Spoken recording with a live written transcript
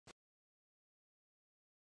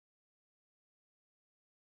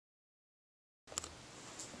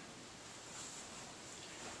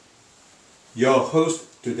Your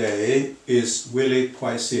host today is Willie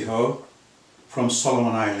from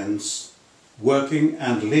Solomon Islands, working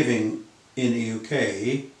and living in the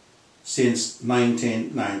UK since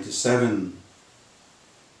 1997.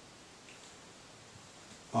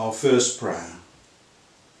 Our first prayer.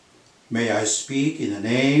 May I speak in the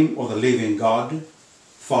name of the living God,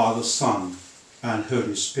 Father, Son, and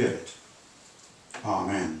Holy Spirit.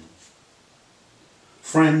 Amen.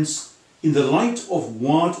 Friends, in the light of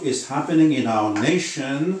what is happening in our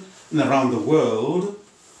nation and around the world,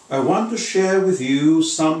 I want to share with you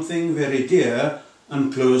something very dear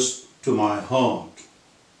and close to my heart.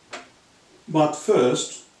 But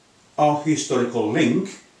first, our historical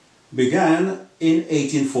link began in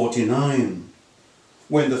 1849,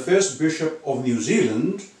 when the first Bishop of New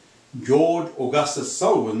Zealand, George Augustus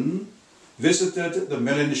Selwyn, visited the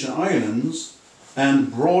Melanesian Islands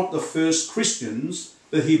and brought the first Christians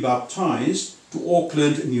that he baptized to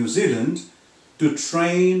Auckland, New Zealand, to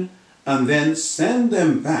train and then send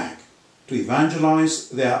them back to evangelize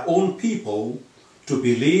their own people to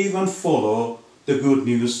believe and follow the good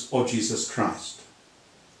news of Jesus Christ.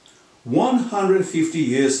 150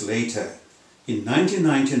 years later, in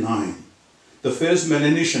 1999, the first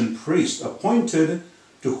Melanesian priest appointed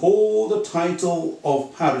to hold the title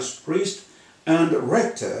of parish priest and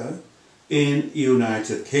rector in the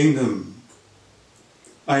United Kingdom.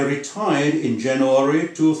 I retired in January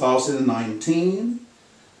 2019,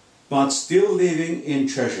 but still living in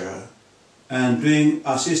Cheshire and doing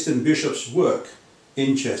assistant bishop's work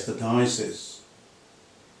in Chester Diocese.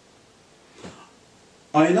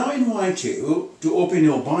 I now invite you to open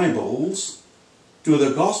your Bibles to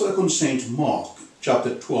the Gospel according to St. Mark,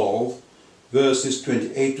 chapter 12, verses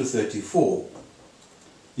 28 to 34.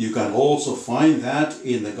 You can also find that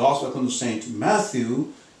in the Gospel according to St.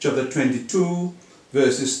 Matthew, chapter 22,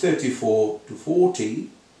 verses 34 to 40,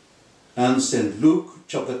 and St. Luke,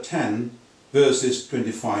 chapter 10, verses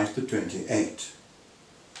 25 to 28.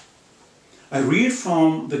 I read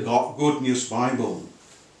from the Good News Bible.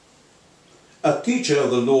 A teacher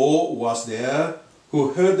of the law was there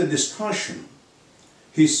who heard the discussion.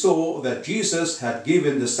 He saw that Jesus had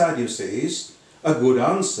given the Sadducees a good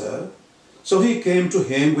answer, so he came to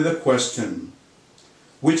him with a question: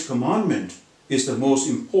 which commandment is the most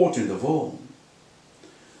important of all?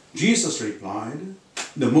 Jesus replied,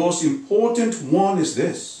 the most important one is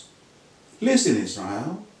this: listen,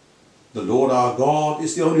 Israel, the Lord our God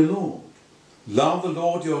is the only Lord. Love the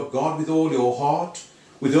Lord your God with all your heart,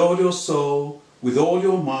 with all your soul, with all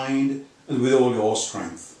your mind, and with all your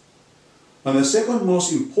strength. And the second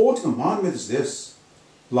most important commandment is this: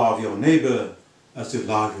 love your neighbor as you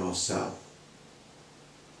love yourself.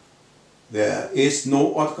 There is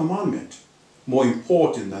no other commandment more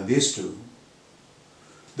important than these two.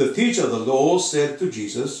 The teacher of the law said to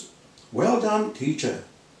Jesus, well done, teacher.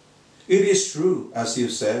 It is true, as you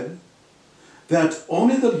said, that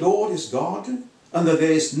only the Lord is God, and that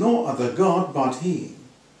there is no other God but He.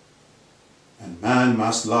 And man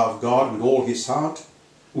must love God with all his heart,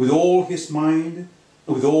 with all his mind,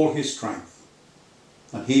 and with all his strength.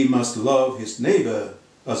 And he must love his neighbor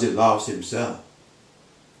as he loves himself.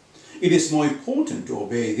 It is more important to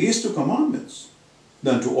obey these two commandments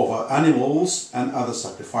than to offer animals and other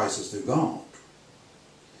sacrifices to God.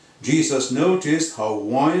 Jesus noticed how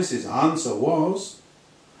wise his answer was,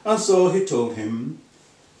 and so he told him,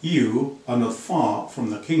 you are not far from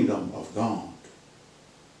the kingdom of God.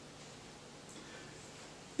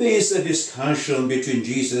 There is a discussion between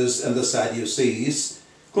Jesus and the Sadducees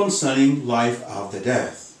concerning life after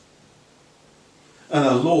death. And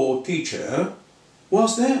a law teacher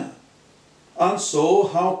was there, and saw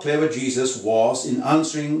how clever Jesus was in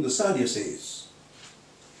answering the Sadducees.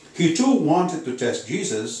 He too wanted to test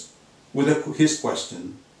Jesus with his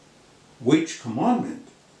question: which commandment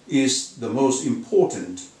is the most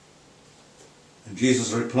important? And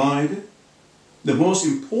Jesus replied, the most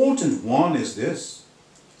important one is this: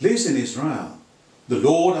 listen, Israel, the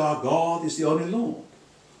Lord our God is the only Lord.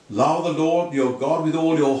 Love the Lord your God with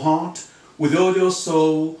all your heart, with all your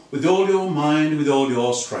soul, with all your mind, with all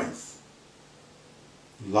your strength.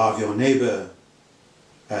 Love your neighbor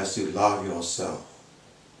as you love yourself.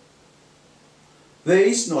 There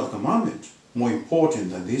is no commandment more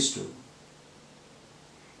important than these two.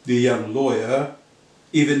 The young lawyer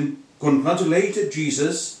even congratulated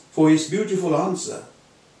Jesus for his beautiful answer.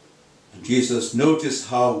 And Jesus noticed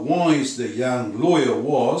how wise the young lawyer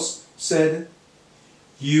was, said,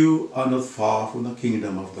 you are not far from the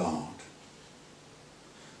kingdom of God.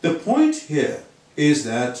 The point here is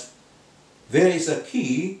that there is a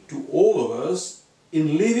key to all of us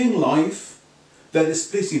in living life that is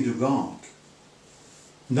pleasing to God.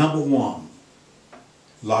 Number one,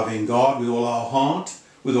 Loving God with all our heart,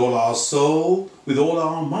 with all our soul, with all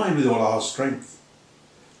our mind, with all our strength.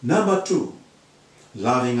 Number 2,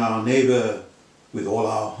 loving our neighbor with all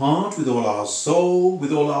our heart, with all our soul,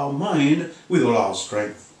 with all our mind, with all our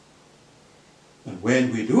strength. And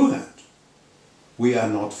when we do that, we are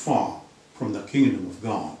not far from the kingdom of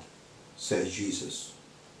God, says Jesus.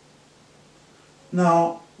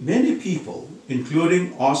 Now, many people,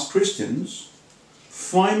 including us Christians,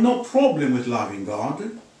 find no problem with loving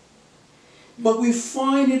God, but we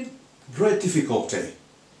find it great difficulty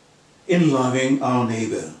in loving our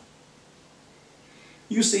neighbor.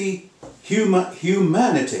 You see,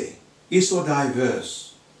 humanity is so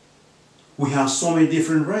diverse. We have so many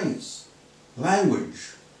different races,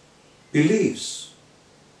 language, beliefs,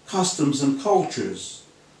 customs and cultures,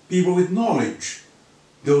 people with knowledge,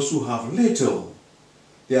 those who have little.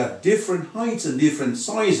 There are different heights and different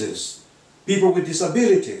sizes, people with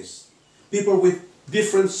disabilities, people with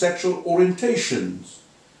different sexual orientations,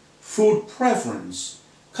 food preference,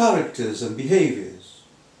 characters and behaviors.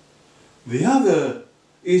 The other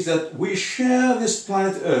is that we share this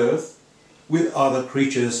planet Earth with other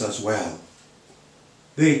creatures as well.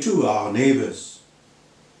 They too are our neighbors,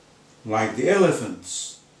 like the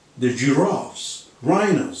elephants, the giraffes,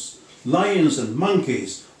 rhinos, lions and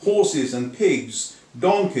monkeys, horses and pigs,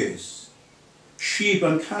 donkeys, sheep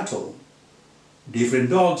and cattle,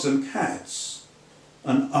 different dogs and cats,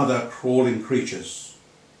 and other crawling creatures.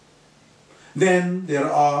 Then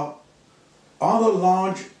there are other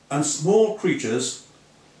large and small creatures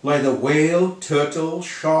like the whale, turtle,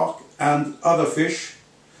 shark, and other fish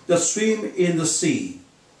that swim in the sea.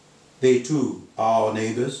 They too are our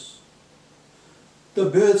neighbors. The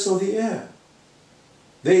birds of the air,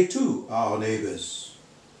 they too are our neighbors.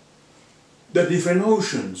 The different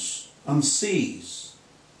oceans and seas,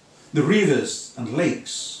 the rivers and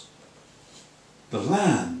lakes, the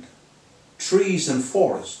land, trees and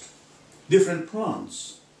forest, different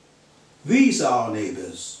plants, these are our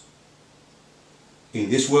neighbors. In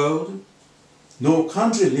this world, no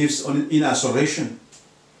country lives in isolation,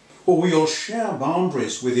 for we all share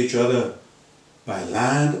boundaries with each other by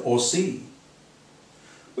land or sea.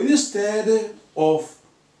 But instead of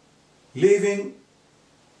living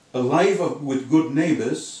a life with good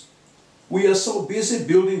neighbors, we are so busy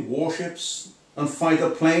building warships and fighter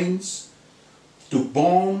planes to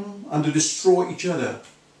bomb and to destroy each other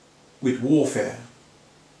with warfare.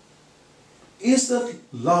 Is that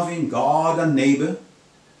loving God and neighbor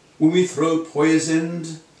when we throw poison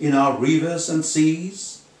in our rivers and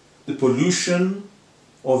seas, the pollution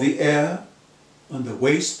of the air and the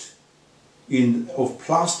waste of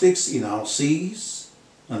plastics in our seas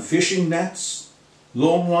and fishing nets,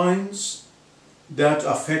 long lines that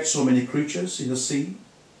affect so many creatures in the sea?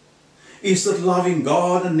 Is that loving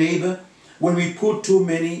God and neighbor when we put too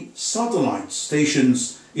many satellite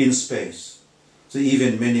stations in space, so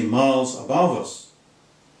even many miles above us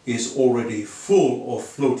is already full of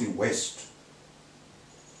floating waste?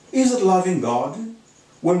 Is it loving God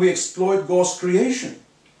when we exploit God's creation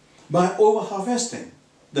by over-harvesting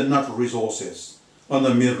the natural resources and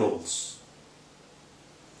the minerals?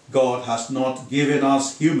 God has not given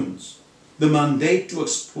us humans the mandate to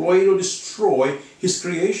exploit or destroy His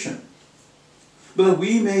creation, but that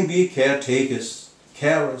we may be caretakers,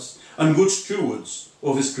 carers, and good stewards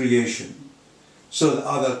of His creation, so that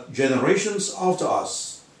other generations after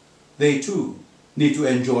us, they too need to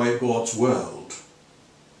enjoy God's world.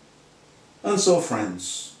 And so,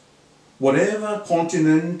 friends, whatever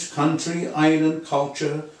continent, country, island,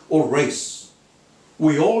 culture, or race,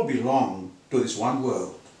 we all belong to this one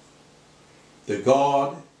world. The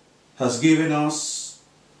God has given us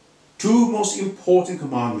two most important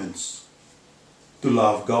commandments: to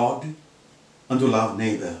love God and to love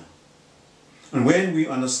neighbor. And when we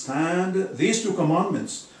understand these two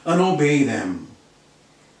commandments and obey them,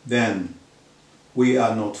 then we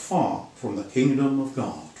are not far from the kingdom of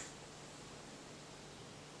God.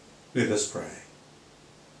 Let us pray.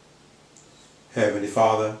 Heavenly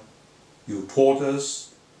Father, you taught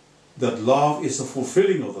us that love is the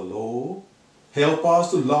fulfilling of the law. Help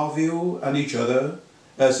us to love you and each other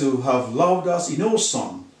as you have loved us in your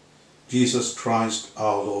Son, Jesus Christ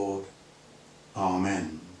our Lord.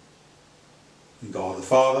 Amen. God the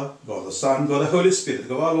Father, God the Son, God the Holy Spirit,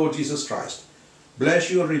 God our Lord Jesus Christ, bless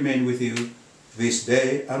you and remain with you this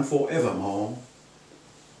day and forevermore.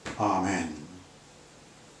 Amen.